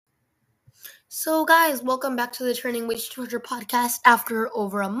So, guys, welcome back to the Turning Wage to 200 podcast after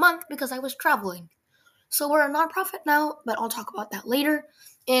over a month because I was traveling. So, we're a nonprofit now, but I'll talk about that later.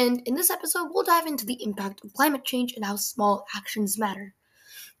 And in this episode, we'll dive into the impact of climate change and how small actions matter.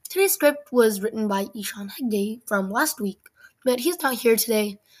 Today's script was written by Ishan Hegde from last week, but he's not here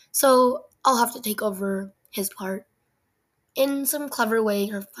today, so I'll have to take over his part in some clever way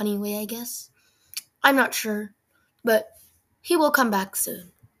or funny way, I guess. I'm not sure, but he will come back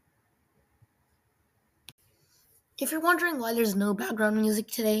soon. If you're wondering why there's no background music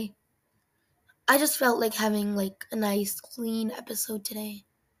today, I just felt like having a nice clean episode today.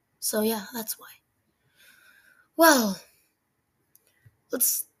 So yeah, that's why. Well,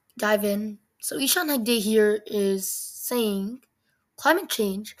 let's dive in. So Ishan Hegde here is saying climate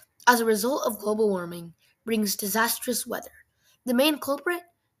change as a result of global warming brings disastrous weather. The main culprit,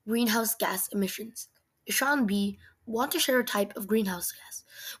 greenhouse gas emissions. Ishan B want to share a type of greenhouse gas.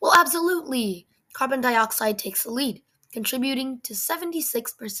 Well, absolutely. Carbon dioxide takes the lead, contributing to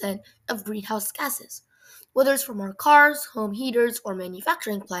 76% of greenhouse gases. Whether it's from our cars, home heaters, or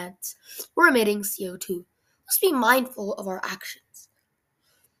manufacturing plants, we're emitting CO2. Let's be mindful of our actions.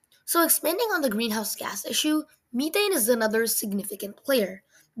 So, expanding on the greenhouse gas issue, methane is another significant player,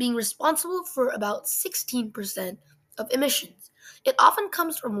 being responsible for about 16% of emissions. It often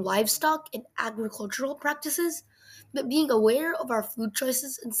comes from livestock and agricultural practices, but being aware of our food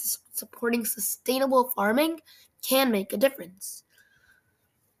choices and supporting sustainable farming can make a difference.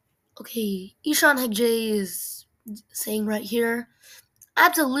 Okay, Ishan Hegde is saying right here,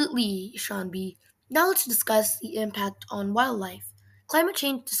 absolutely, Ishan B. Now let's discuss the impact on wildlife. Climate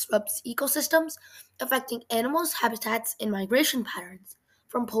change disrupts ecosystems, affecting animals' habitats and migration patterns.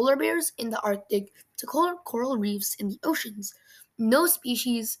 From polar bears in the Arctic to coral reefs in the oceans, no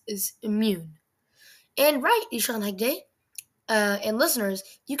species is immune. And right, Ishan Hegde, and listeners,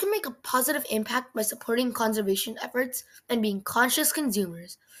 you can make a positive impact by supporting conservation efforts and being conscious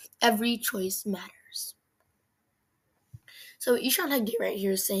consumers. Every choice matters. So Ishan Hegde right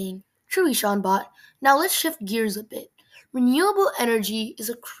here is saying, true Ishan bot, now let's shift gears a bit. Renewable energy is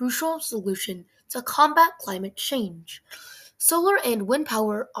a crucial solution to combat climate change. Solar and wind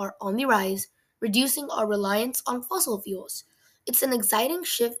power are on the rise, reducing our reliance on fossil fuels. It's an exciting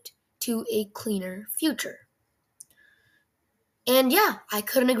shift to a cleaner future. And yeah, I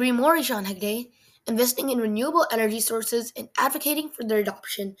couldn't agree more, Ishan Hegde. Investing in renewable energy sources and advocating for their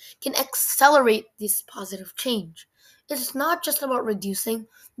adoption can accelerate this positive change. It's not just about reducing,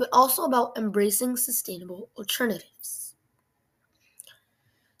 but also about embracing sustainable alternatives.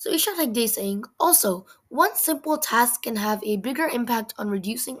 So Ishan Hegde is saying, also, one simple task can have a bigger impact on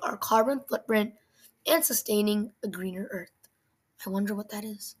reducing our carbon footprint and sustaining a greener earth. I wonder what that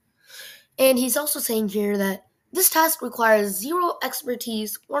is. And he's also saying here that this task requires zero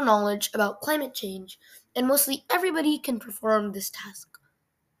expertise or knowledge about climate change, and mostly everybody can perform this task.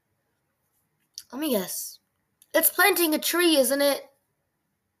 Let me guess. It's planting a tree, isn't it?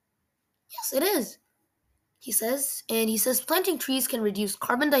 Yes, it is, he says. And he says planting trees can reduce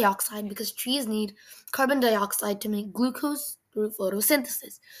carbon dioxide because trees need carbon dioxide to make glucose through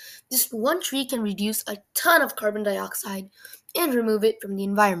photosynthesis. Just one tree can reduce a ton of carbon dioxide and remove it from the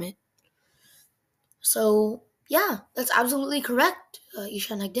environment. So, yeah, that's absolutely correct,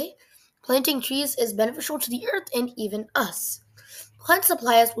 Ishan Hegde. Planting trees is beneficial to the earth and even us. Plants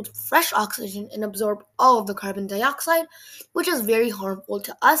supply us with fresh oxygen and absorb all of the carbon dioxide, which is very harmful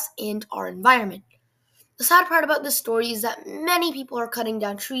to us and our environment. The sad part about this story is that many people are cutting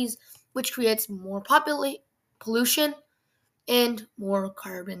down trees, which creates more pollution and more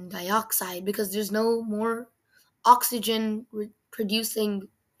carbon dioxide because there's no more oxygen producing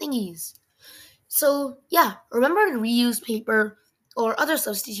thingies. So, yeah, remember to reuse paper or other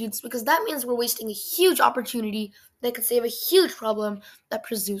substitutes because that means we're wasting a huge opportunity that could save a huge problem that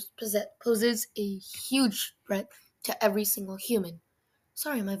poses a huge threat to every single human.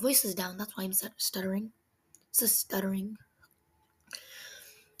 Sorry, my voice is down. That's why I'm stuttering. It's just stuttering.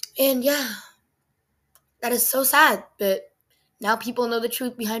 And yeah, that is so sad, but now people know the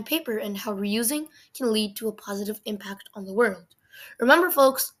truth behind paper and how reusing can lead to a positive impact on the world. Remember,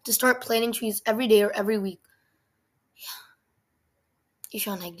 folks, to start planting trees every day or every week.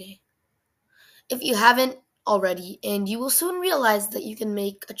 Ishan Hegde. If you haven't already, and you will soon realize that you can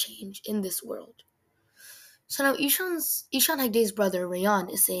make a change in this world. So now Ishan Hegde's brother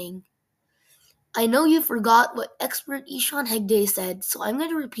Rayan is saying, I know you forgot what expert Ishan Hegde said, so I'm going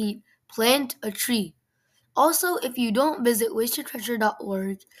to repeat, plant a tree. Also, if you don't visit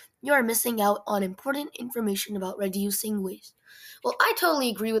waste2treasure.org, you are missing out on important information about reducing waste. Well, I totally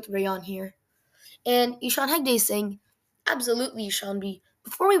agree with Rayan here. And Ishan Hegde is saying, absolutely, Ishan B.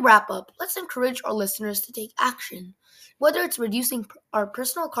 Before we wrap up, let's encourage our listeners to take action. Whether it's reducing our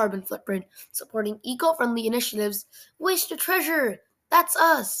personal carbon footprint, supporting eco friendly initiatives, Waste to Treasure, that's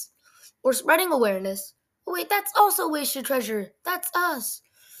us, or spreading awareness, oh wait, that's also Waste to Treasure, that's us.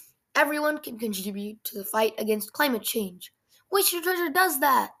 Everyone can contribute to the fight against climate change. Waste to Treasure does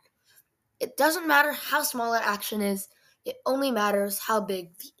that. It doesn't matter how small an action is, it only matters how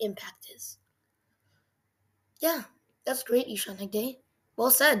big the impact is. Yeah, that's great, Ishan Hegde. Well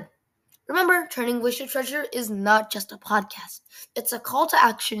said. Remember, Turning Wish to Treasure is not just a podcast. It's a call to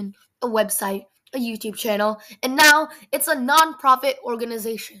action, a website, a YouTube channel, and now it's a non-profit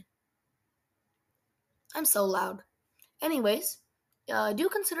organization. I'm so loud. Anyways, do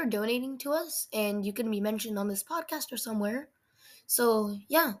consider donating to us, and you can be mentioned on this podcast or somewhere. So,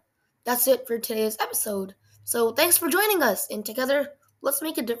 yeah, that's it for today's episode. So, thanks for joining us, and together, let's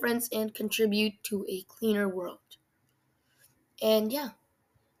make a difference and contribute to a cleaner world. And yeah,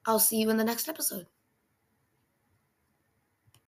 I'll see you in the next episode.